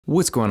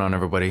What's going on,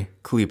 everybody?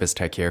 Kalipus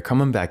Tech here,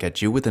 coming back at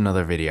you with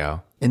another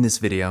video. In this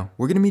video,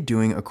 we're going to be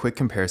doing a quick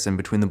comparison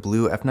between the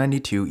BLU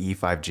F92e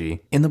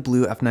 5G and the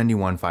BLU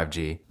F91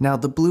 5G. Now,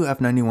 the BLU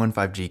F91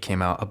 5G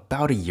came out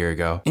about a year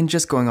ago, and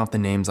just going off the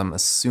names, I'm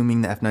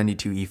assuming the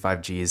F92e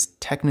 5G is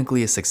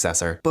technically a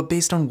successor, but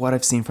based on what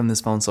I've seen from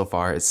this phone so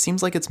far, it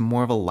seems like it's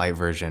more of a light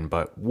version,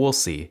 but we'll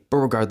see. But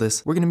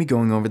regardless, we're going to be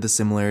going over the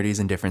similarities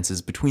and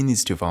differences between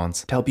these two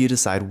phones to help you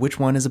decide which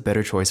one is a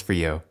better choice for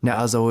you.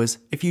 Now, as always,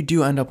 if you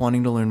do end up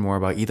wanting to learn more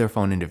about either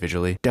phone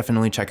individually,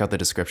 definitely check out the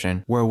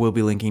description, where we'll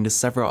be linking to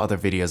several other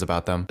videos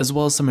about them, as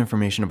well as some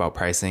information about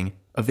pricing,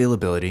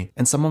 availability,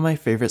 and some of my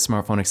favorite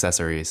smartphone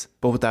accessories.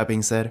 But with that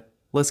being said,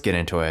 let's get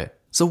into it.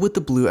 So with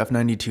the BLU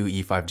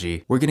F92e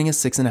 5G, we're getting a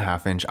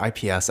 6.5-inch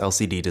IPS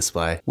LCD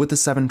display with a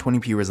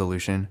 720p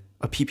resolution,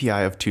 a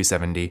PPI of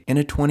 270, and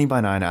a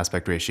 20:9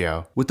 aspect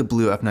ratio. With the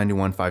BLU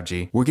F91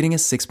 5G, we're getting a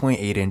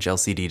 6.8-inch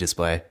LCD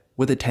display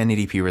with a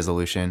 1080p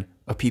resolution,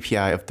 a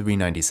PPI of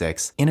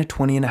 396, and a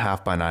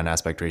 20.5:9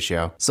 aspect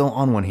ratio. So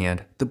on one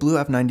hand, the BLU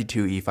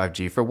F92e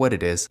 5G, for what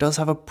it is, does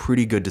have a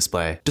pretty good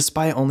display.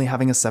 Despite only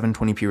having a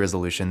 720p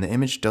resolution, the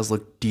image does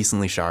look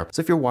decently sharp.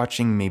 So if you're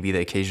watching maybe the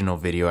occasional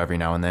video every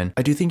now and then,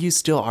 I do think you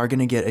still are going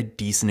to get a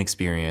decent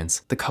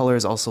experience. The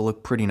colors also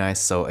look pretty nice,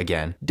 so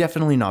again,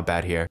 definitely not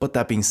bad here. But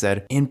that being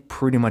said, in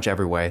pretty much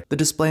every way, the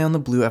display on the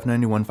BLU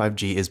F91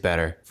 5G is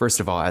better. First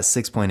of all, at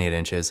 6.8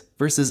 inches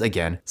versus,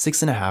 again,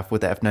 6.5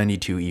 with the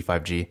F92e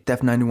 5G. The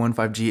F91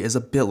 5G is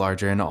a bit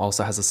larger and it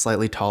also has a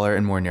slightly taller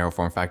and more narrow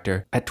form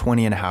factor at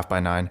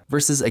 20.5:9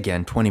 versus,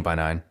 again,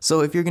 20:9.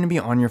 So if you're going to be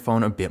on your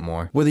phone a bit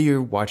more, whether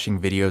you're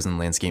watching videos in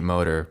landscape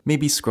mode or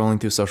maybe scrolling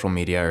through social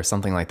media or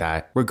something like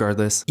that,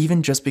 regardless,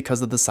 even just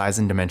because of the size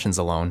and dimensions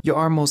alone, you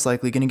are most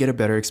likely going to get a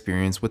better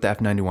experience with the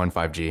F91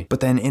 5G. But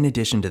then in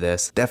addition to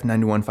this, the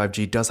F91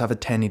 5G does have a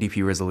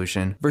 1080p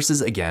resolution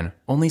versus, again,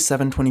 only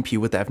 720p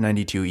with the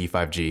F92e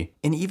 5G.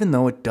 And even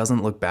though it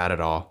doesn't look bad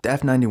at all, the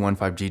F91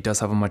 5G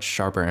does have a much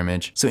sharper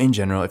image. So in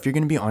general, if you're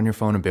going to be on your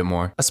phone a bit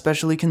more,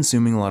 especially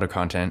consuming a lot of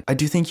content, I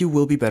do think you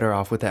will be better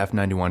off with the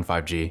F91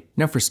 5G.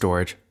 Now for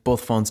storage,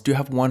 both phones do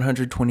have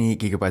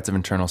 128GB of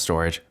internal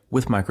storage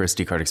with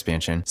microSD card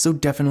expansion, so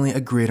definitely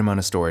a great amount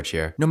of storage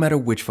here, no matter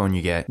which phone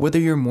you get. Whether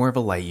you're more of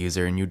a light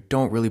user and you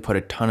don't really put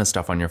a ton of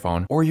stuff on your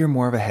phone, or you're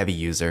more of a heavy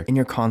user and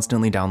you're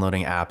constantly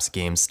downloading apps,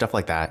 games, stuff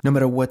like that, no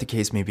matter what the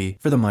case may be,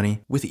 for the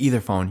money, with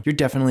either phone, you're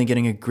definitely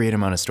getting a great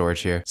amount of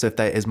storage here. So if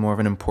that is more of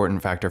an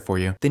important factor for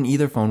you, then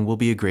either phone will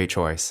be a great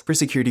choice. For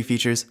security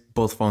features,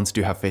 both phones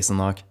do have Face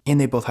Unlock,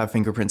 and they both have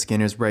fingerprint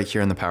scanners right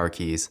here in the power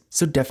keys.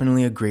 So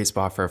definitely a great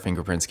spot for a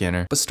fingerprint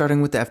scanner. But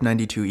starting with the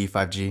F92e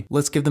 5G,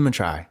 let's give them a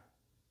try.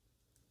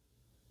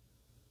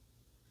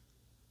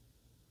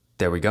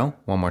 There we go,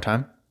 one more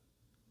time.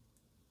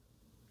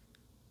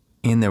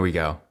 And there we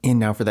go. And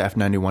now for the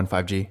F91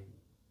 5G.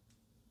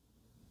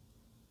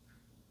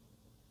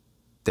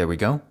 There we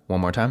go,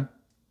 one more time.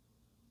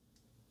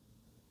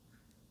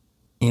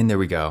 And there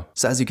we go.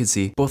 So as you can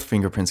see, both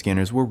fingerprint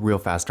scanners were real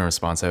fast and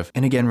responsive.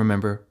 And again,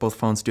 remember, both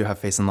phones do have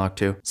Face Unlock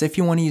too. So if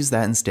you want to use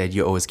that instead,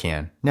 you always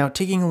can. Now,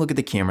 taking a look at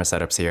the camera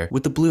setups here,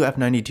 with the BLU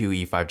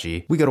F92e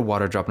 5G, we got a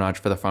water drop notch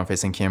for the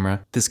front-facing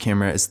camera. This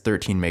camera is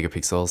 13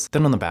 megapixels.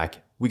 Then on the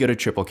back, we got a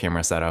triple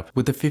camera setup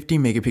with a 50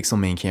 megapixel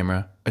main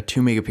camera, a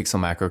 2 megapixel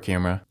macro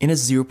camera, and a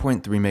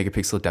 0.3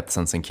 megapixel depth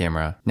sensing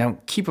camera. Now,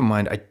 keep in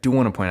mind, I do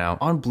want to point out,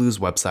 on BLU's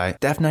website,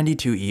 the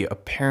F92e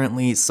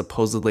apparently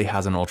supposedly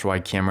has an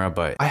ultra-wide camera,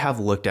 but I have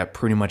looked at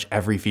pretty much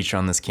every feature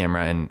on this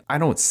camera and I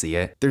don't see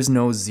it. There's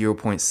no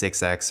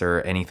 0.6x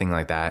or anything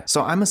like that.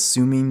 So I'm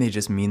assuming they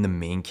just mean the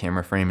main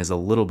camera frame is a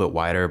little bit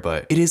wider,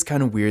 but it is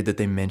kind of weird that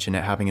they mention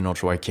it having an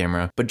ultra-wide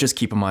camera. But just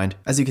keep in mind,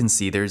 as you can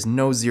see, there's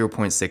no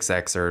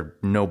 0.6x or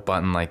no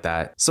button like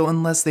that. So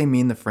unless they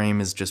mean the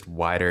frame is just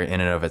wider in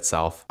and of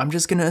itself, I'm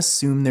just gonna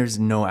assume there's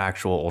no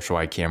actual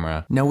ultra-wide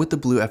camera. Now with the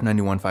BLU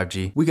F91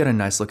 5G, we got a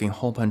nice looking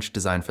hole punch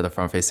design for the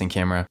front-facing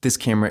camera. This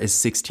camera is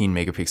 16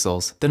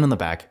 megapixels. Then on the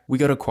back, we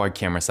got a quad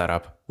camera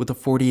setup with a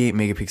 48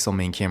 megapixel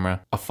main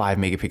camera, a 5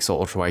 megapixel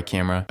ultra-wide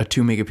camera, a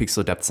 2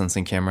 megapixel depth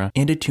sensing camera,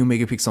 and a 2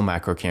 megapixel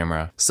macro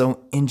camera.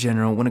 So in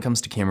general, when it comes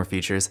to camera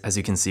features, as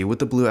you can see with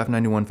the BLU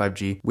F91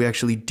 5G, we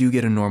actually do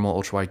get a normal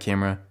ultra-wide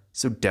camera,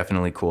 so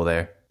definitely cool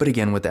there. But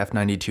again, with the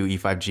F92e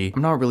 5G,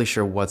 I'm not really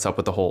sure what's up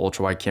with the whole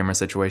ultra-wide camera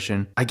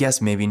situation. I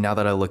guess maybe now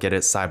that I look at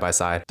it side by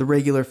side, the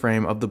regular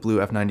frame of the BLU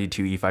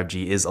F92e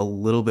 5G is a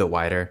little bit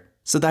wider.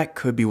 So that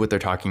could be what they're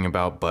talking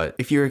about, but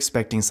if you're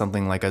expecting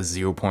something like a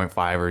 0.5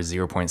 or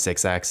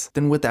 0.6x,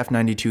 then with the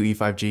F92e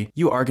 5G,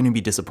 you are going to be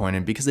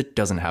disappointed because it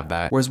doesn't have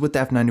that. Whereas with the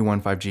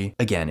F91 5G,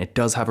 again, it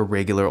does have a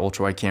regular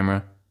ultra-wide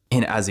camera.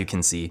 And as you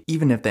can see,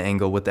 even if the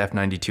angle with the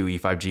F92e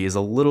 5G is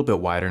a little bit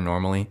wider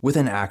normally, with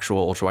an actual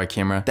ultra-wide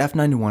camera, the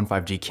F91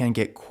 5G can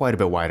get quite a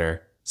bit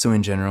wider. So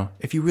in general,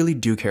 if you really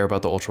do care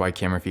about the ultra-wide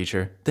camera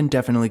feature, then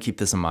definitely keep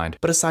this in mind.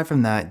 But aside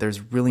from that,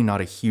 there's really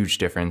not a huge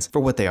difference. For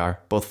what they are,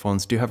 both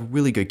phones do have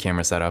really good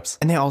camera setups,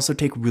 and they also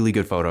take really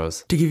good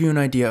photos. To give you an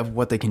idea of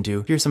what they can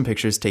do, here's some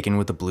pictures taken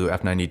with the BLU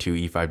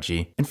F92e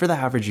 5G. And for the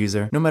average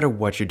user, no matter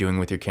what you're doing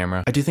with your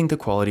camera, I do think the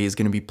quality is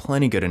going to be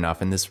plenty good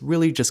enough, and this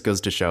really just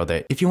goes to show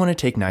that if you want to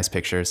take nice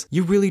pictures,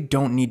 you really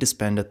don't need to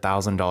spend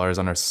 $1,000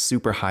 on a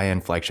super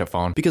high-end flagship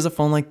phone, because a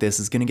phone like this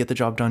is going to get the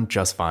job done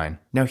just fine.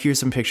 Now here's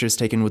some pictures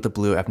taken with the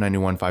BLU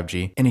F91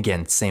 5G, and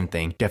again, same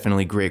thing,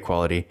 definitely great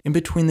quality. In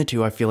between the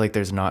two, I feel like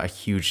there's not a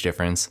huge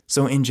difference.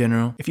 So in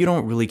general, if you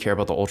don't really care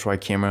about the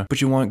ultra-wide camera,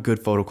 but you want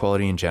good photo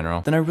quality in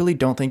general, then I really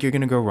don't think you're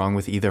going to go wrong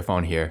with either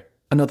phone here.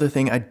 Another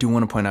thing I do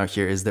want to point out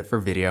here is that for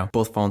video,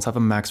 both phones have a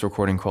max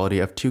recording quality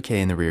of 2K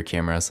in the rear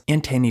cameras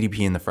and 1080p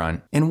in the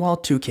front. And while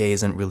 2K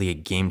isn't really a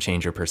game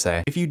changer per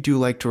se, if you do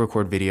like to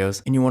record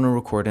videos and you want to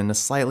record in a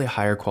slightly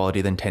higher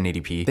quality than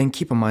 1080p, then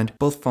keep in mind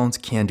both phones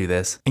can do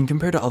this. And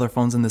compared to other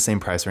phones in the same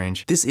price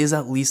range, this is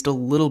at least a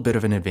little bit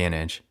of an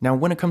advantage. Now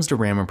when it comes to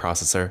RAM and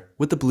processor,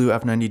 with the BLU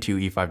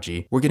F92e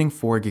 5G, we're getting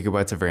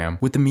 4GB of RAM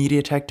with the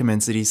MediaTek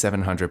Dimensity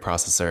 700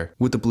 processor.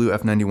 With the BLU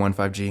F91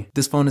 5G,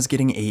 this phone is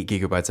getting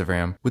 8GB of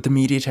RAM with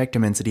the MediaTek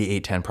Dimensity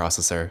 810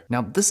 processor.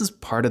 Now this is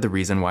part of the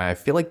reason why I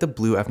feel like the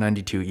BLU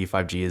F92e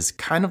 5G is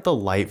kind of the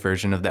light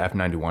version of the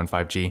F91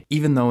 5G,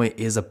 even though it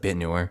is a bit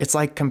newer. It's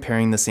like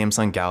comparing the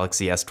Samsung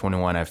Galaxy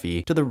S21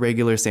 FE to the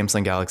regular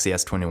Samsung Galaxy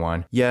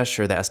S21. Yeah,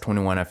 sure, the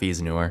S21 FE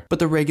is newer, but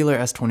the regular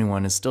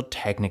S21 is still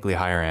technically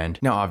higher end.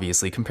 Now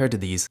obviously, compared to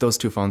these, those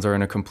two phones are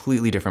in a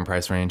completely different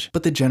price range,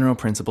 but the general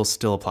principle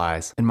still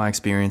applies. In my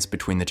experience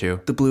between the two,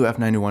 the BLU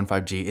F91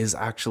 5G is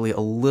actually a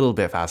little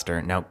bit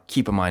faster. Now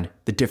keep in mind,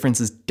 the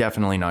difference is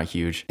definitely not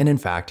huge. And in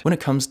fact, when it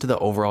comes to the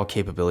overall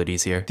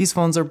capabilities here, these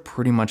phones are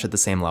pretty much at the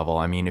same level.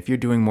 I mean, if you're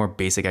doing more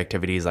basic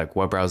activities like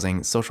web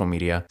browsing, social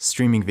media,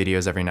 streaming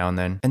videos every now and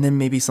then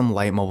maybe some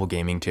light mobile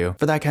gaming too,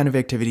 for that kind of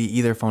activity,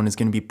 either phone is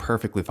going to be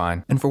perfectly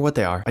fine. And for what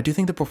they are, I do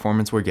think the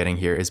performance we're getting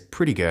here is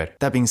pretty good.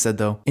 That being said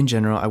though, in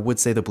general, I would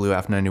say the BLU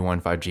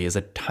F91 5G is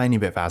a tiny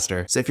bit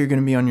faster. So if you're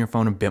going to be on your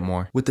phone a bit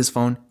more, with this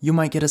phone, you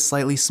might get a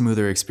slightly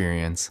smoother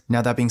experience.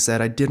 Now that being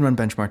said, I did run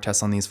benchmark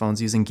tests on these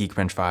phones using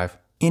Geekbench 5.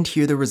 And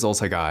here are the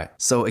results I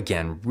got. So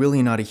again,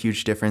 really not a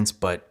huge difference,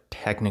 but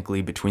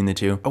technically between the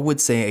two, I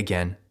would say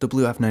again, the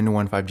BLU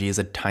F91 5G is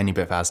a tiny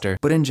bit faster,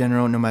 but in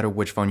general, no matter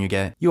which phone you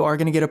get, you are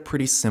going to get a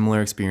pretty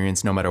similar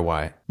experience no matter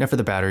what. Now for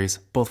the batteries,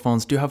 both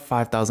phones do have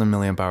 5000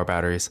 mAh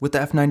batteries, with the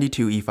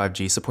F92e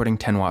 5G supporting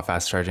 10 watt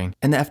fast charging,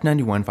 and the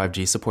F91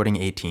 5G supporting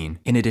 18.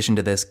 In addition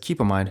to this,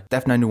 keep in mind, the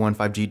F91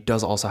 5G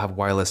does also have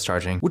wireless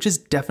charging, which is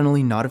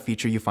definitely not a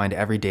feature you find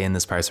every day in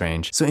this price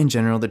range. So in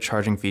general, the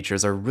charging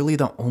features are really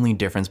the only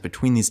difference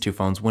between these two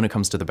phones when it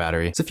comes to the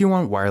battery. So if you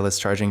want wireless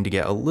charging to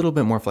get a little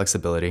bit more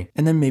flexibility,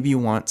 and then maybe you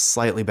want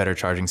slightly better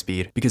charging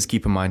speed, because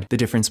keep in mind, the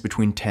difference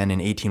between 10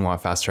 and 18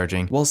 watt fast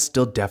charging, while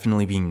still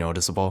definitely being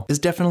noticeable, is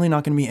definitely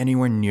not going to be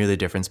anywhere near the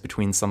difference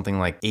between something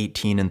like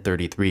 18 and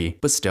 33.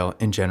 But still,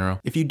 in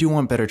general, if you do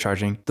want better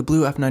charging, the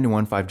BLU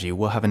F91 5G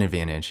will have an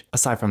advantage.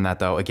 Aside from that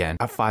though, again,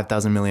 at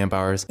 5000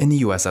 mAh, in the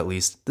US at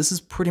least, this is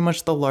pretty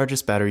much the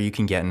largest battery you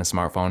can get in a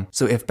smartphone.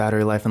 So if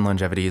battery life and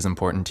longevity is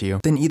important to you,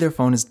 then either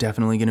phone is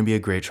definitely going to be a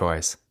great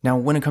choice. Now,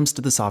 when it comes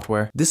to the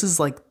software, this is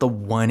like the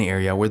one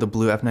area where the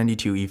BLU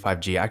F92e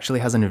 5G actually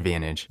has an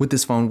advantage. With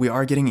this phone, we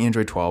are getting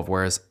Android 12,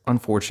 whereas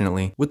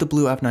unfortunately, with the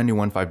BLU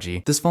F91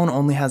 5G, this phone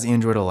only has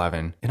Android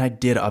 11, and I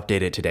did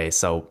update it today,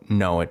 so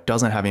no, it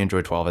doesn't have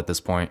Android 12 at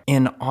this point.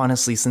 And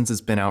honestly, since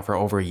it's been out for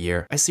over a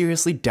year, I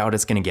seriously doubt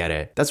it's gonna get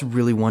it. That's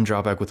really one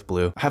drawback with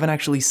BLU. I haven't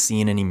actually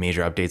seen any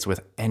major updates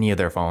with any of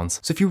their phones.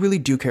 So if you really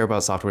do care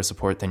about software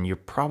support, then you're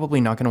probably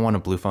not gonna want a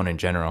BLU phone in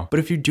general. But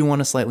if you do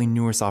want a slightly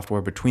newer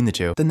software between the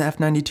two, then the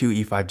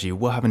F92e 5G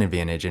will have an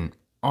advantage. And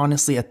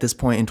honestly, at this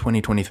point in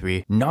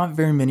 2023, not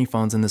very many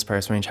phones in this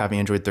price range have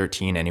Android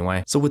 13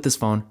 anyway. So with this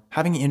phone,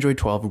 having Android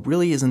 12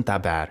 really isn't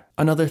that bad.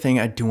 Another thing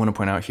I do want to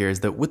point out here is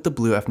that with the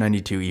BLU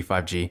F92e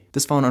 5G,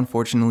 this phone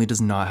unfortunately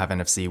does not have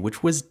NFC,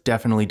 which was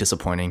definitely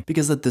disappointing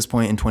because at this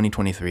point in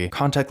 2023,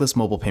 contactless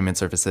mobile payment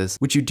services,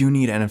 which you do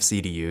need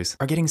NFC to use,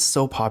 are getting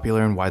so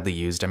popular and widely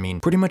used. I mean,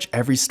 pretty much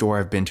every store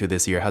I've been to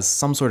this year has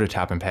some sort of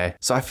tap and pay.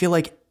 So I feel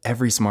like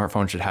every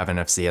smartphone should have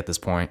NFC at this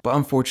point. But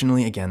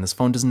unfortunately, again, this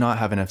phone does not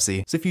have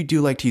NFC. So if you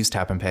do like to use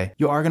tap and pay,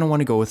 you are going to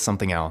want to go with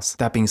something else.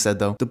 That being said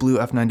though, the BLU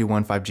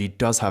F91 5G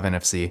does have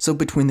NFC. So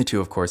between the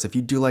two, of course, if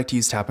you do like to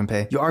use tap and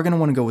pay, you are going to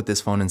want to go with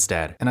this phone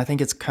instead. And I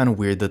think it's kind of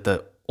weird that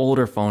the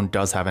older phone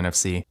does have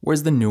NFC,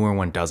 whereas the newer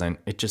one doesn't.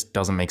 It just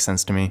doesn't make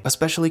sense to me,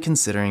 especially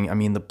considering, I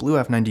mean, the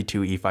BLU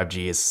F92e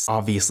 5G is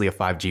obviously a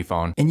 5G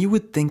phone, and you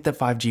would think that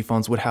 5G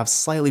phones would have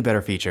slightly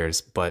better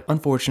features, but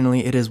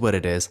unfortunately, it is what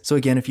it is. So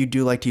again, if you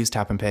do like to use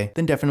tap and pay,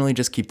 then definitely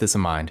just keep this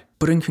in mind.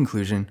 But in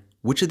conclusion,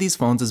 which of these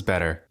phones is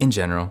better? In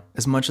general,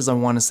 as much as I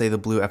want to say the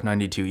BLU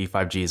F92e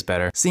 5G is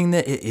better, seeing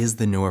that it is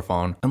the newer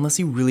phone, unless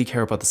you really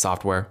care about the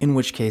software, in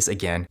which case,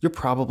 again, you're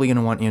probably going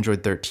to want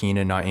Android 13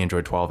 and not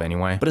Android 12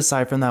 anyway. But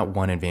aside from that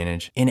one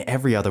advantage, in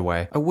every other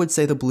way, I would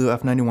say the BLU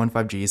F91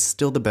 5G is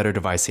still the better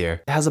device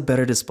here. It has a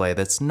better display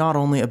that's not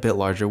only a bit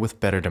larger with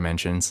better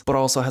dimensions, but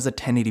also has a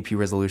 1080p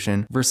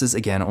resolution versus,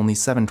 again, only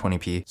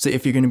 720p. So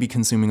if you're going to be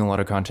consuming a lot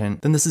of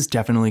content, then this is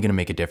definitely going to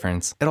make a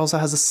difference. It also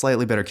has a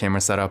slightly better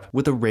camera setup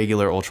with a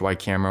regular ultra-wide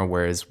camera,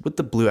 whereas with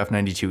the BLU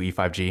F92e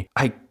 5G,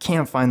 I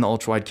can't find the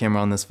ultra-wide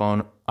camera on this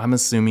phone. I'm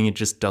assuming it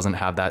just doesn't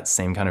have that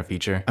same kind of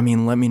feature. I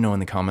mean, let me know in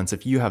the comments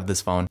if you have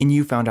this phone and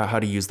you found out how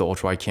to use the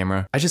ultra-wide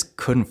camera. I just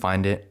couldn't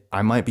find it.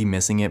 I might be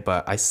missing it,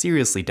 but I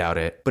seriously doubt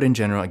it. But in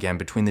general, again,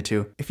 between the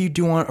two, if you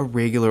do want a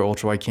regular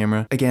ultra-wide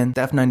camera, again,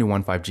 the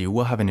F91 5G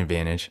will have an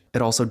advantage.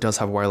 It also does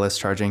have wireless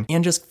charging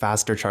and just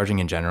faster charging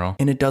in general,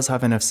 and it does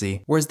have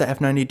NFC, whereas the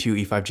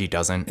F92e 5G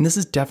doesn't. And this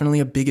is definitely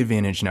a big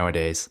advantage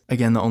nowadays.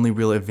 Again, the only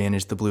real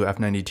advantage the BLU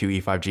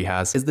F92e 5G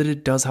has is that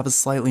it does have a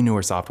slightly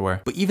newer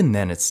software, but even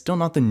then, it's still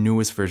not the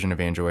newest version of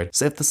Android.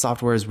 So if the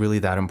software is really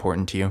that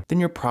important to you,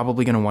 then you're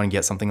probably going to want to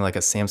get something like a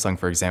Samsung,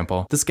 for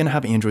example, that's going to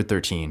have Android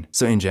 13.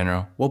 So in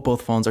general, while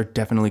both phones are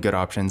definitely good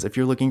options if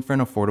you're looking for an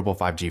affordable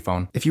 5G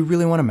phone, if you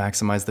really want to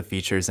maximize the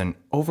features and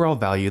overall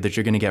value that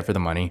you're going to get for the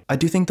money, I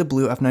do think the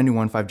BLU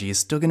F91 5G is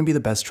still going to be the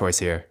best choice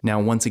here. Now,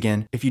 once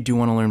again, if you do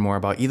want to learn more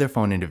about either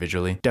phone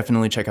individually,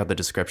 definitely check out the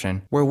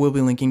description, where we'll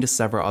be linking to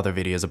several other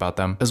videos about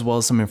them, as well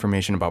as some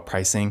information about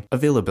pricing,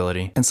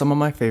 availability, and some of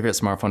my favorite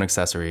smartphone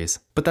accessories.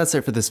 But that's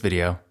it for this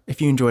video.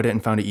 If you enjoyed it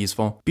and found it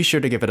useful, be sure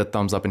to give it a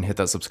thumbs up and hit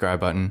that subscribe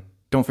button.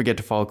 Don't forget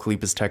to follow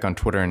Kalipis Tech on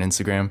Twitter and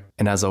Instagram.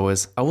 And as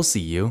always, I will see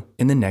you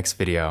in the next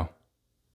video.